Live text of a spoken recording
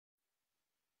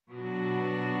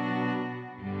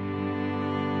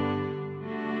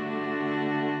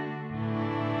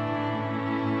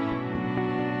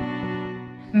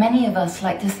Many of us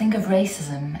like to think of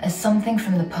racism as something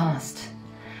from the past,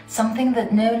 something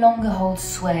that no longer holds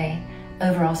sway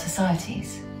over our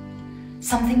societies,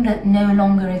 something that no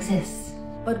longer exists.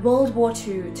 But World War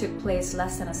II took place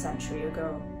less than a century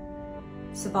ago.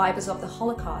 Survivors of the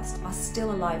Holocaust are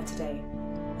still alive today.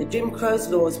 The Jim Crow's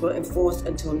laws were enforced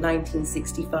until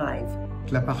 1965.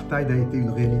 L'apartheid a été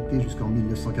une réalité jusqu'en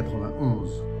 1991.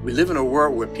 We live in a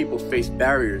world where people face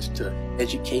barriers to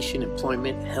education,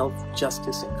 employment, health,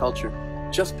 justice, and culture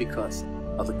just because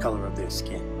of the color of their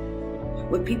skin.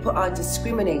 Where people are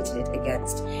discriminated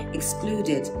against,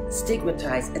 excluded,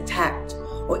 stigmatized, attacked,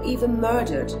 or even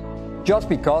murdered. Just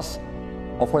because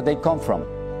of where they come from,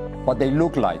 what they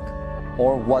look like,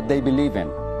 or what they believe in.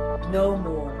 No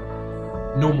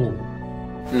more. No more.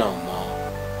 No more.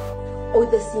 Hoy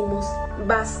decimos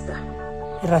basta.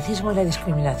 El racismo y la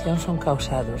discriminación son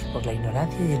causados por la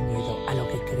ignorancia y el miedo a lo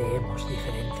que creemos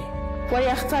diferente.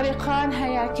 ويخترقان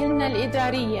هياكلنا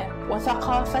الإدارية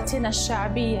وثقافتنا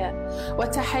الشعبية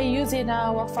وتحيزنا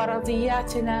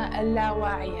وفرضياتنا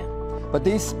اللاواعية. But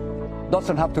this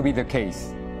doesn't have to be the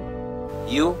case.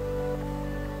 You,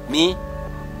 me,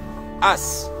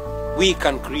 us, we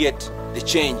can create the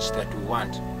change that we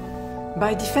want.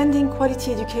 By defending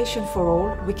quality education for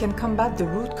all, we can combat the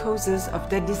root causes of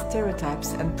deadly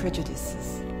stereotypes and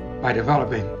prejudices. By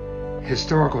developing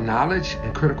historical knowledge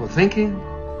and critical thinking,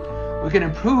 we can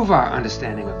improve our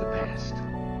understanding of the past.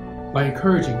 By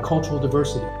encouraging cultural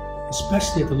diversity,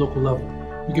 especially at the local level,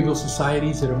 we can build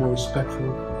societies that are more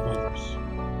respectful of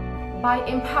others. By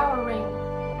empowering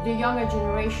the younger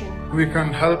generation, we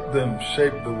can help them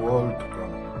shape the world to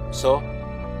come. So,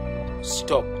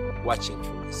 stop watching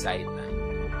from the sideline.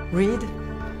 Read,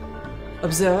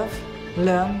 observe,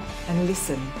 learn, and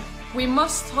listen. We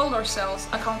must hold ourselves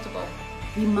accountable.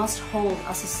 We must hold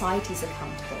our societies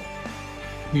accountable.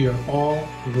 We are all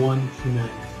one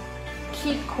humanity.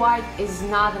 Keep quiet is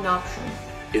not an option.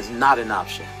 Is not an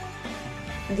option.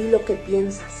 Di lo que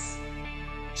piensas.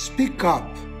 Speak up.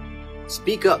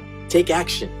 Speak up. Take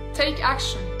action. Take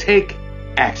action. Take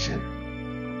action.